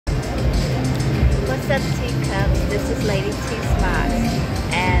up, teacups? This is Lady T Slots,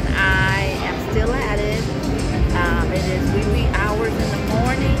 and I am still at it. It is wee hours in the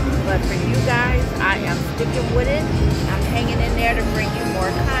morning, but for you guys, I am sticking with it. I'm hanging in there to bring you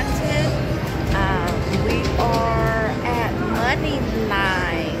more content. We are at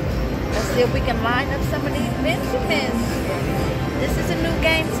Moneyline. Let's see if we can line up some of these Benjamins. This is a new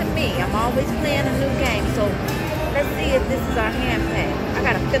game to me. I'm always playing a new game, so let's see if this is our hand pay. I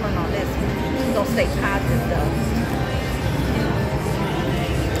got a feeling on this one. I'm gonna stay positive though.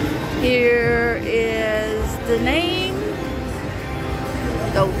 Here is the name,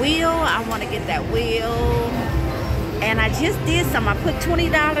 the wheel. I want to get that wheel, and I just did some. I put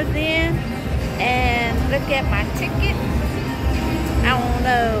 $20 in, and look at my ticket. I don't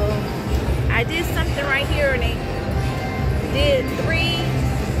know. I did something right here, and they did $2,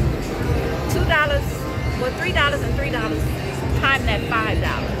 well, $3 and $3 times that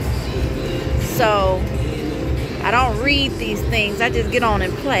 $5. So I don't read these things. I just get on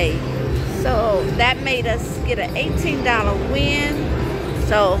and play. So that made us get an $18 win.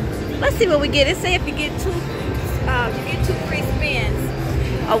 So let's see what we get. It say if you get two free spins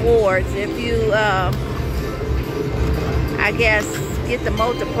awards, if you I guess get the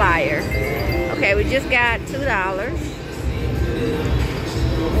multiplier. Okay, we just got $2.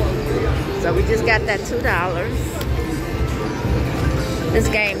 So we just got that $2. This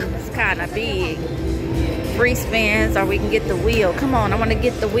game is kind of big. Free spins, or we can get the wheel. Come on, I want to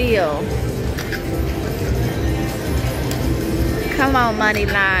get the wheel. Come on,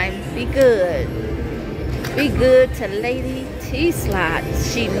 Moneyline, be good. Be good to Lady T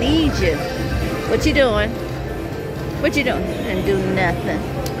Slots. She needs you. What you doing? What you doing? Didn't do nothing.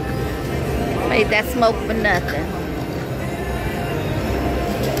 Made that smoke for nothing.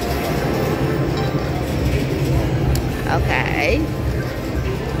 Okay.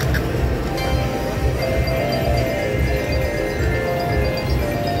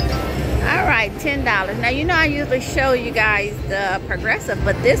 All right, $10. Now, you know I usually show you guys the progressive,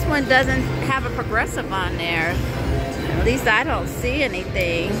 but this one doesn't have a progressive on there. At least I don't see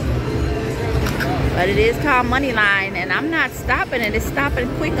anything. But it is called Moneyline, and I'm not stopping it. It's stopping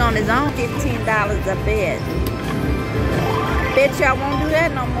quick on its own. $15 a bet. Bet y'all won't do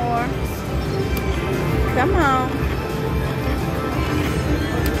that no more. Come on.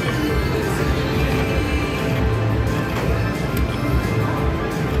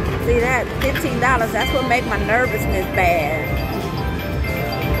 See that? $15, that's what makes my nervousness bad.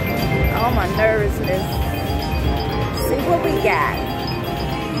 Oh, my nervousness. See what we got.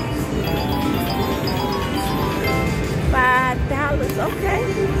 $5, okay.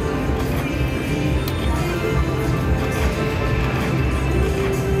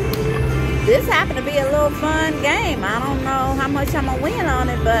 This happened to be a little fun game. I don't know how much I'm gonna win on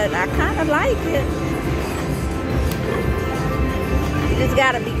it, but I kind of like it. You just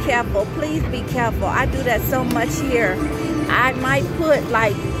gotta be careful. Please be careful. I do that so much here. I might put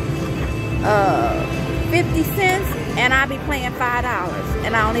like 50 cents and I'll be playing $5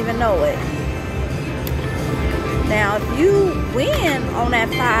 and I don't even know it. Now if you win on that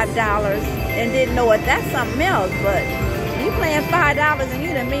 $5 and didn't know it, that's something else. But you playing $5 and you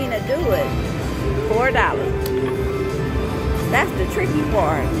didn't mean to do it. $4. That's the tricky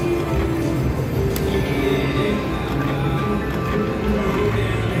part.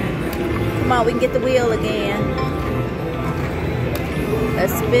 Come on, we can get the wheel again.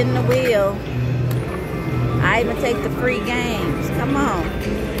 Let's spin the wheel. I even take the free games. Come on.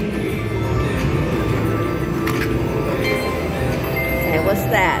 Okay, what's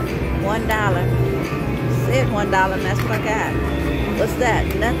that? $1. Said $1 and that's what I got. What's that?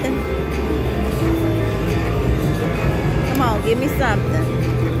 Nothing? Come on, give me something.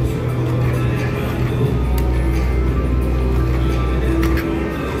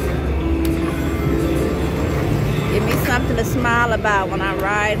 Give me something to smile about when I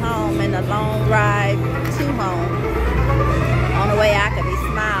ride home in a long ride to home. On the way I could be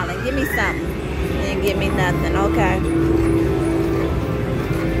smiling. Give me something. You didn't give me nothing. Okay.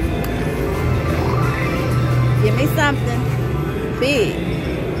 Give me something big.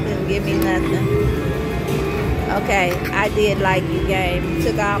 Didn't give me nothing. Okay, I did like you, game. You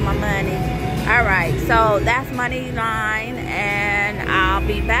took all my money. All right, so that's Moneyline, and I'll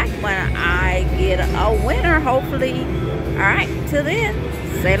be back when I get a winner, hopefully. All right, till then,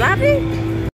 say la vie.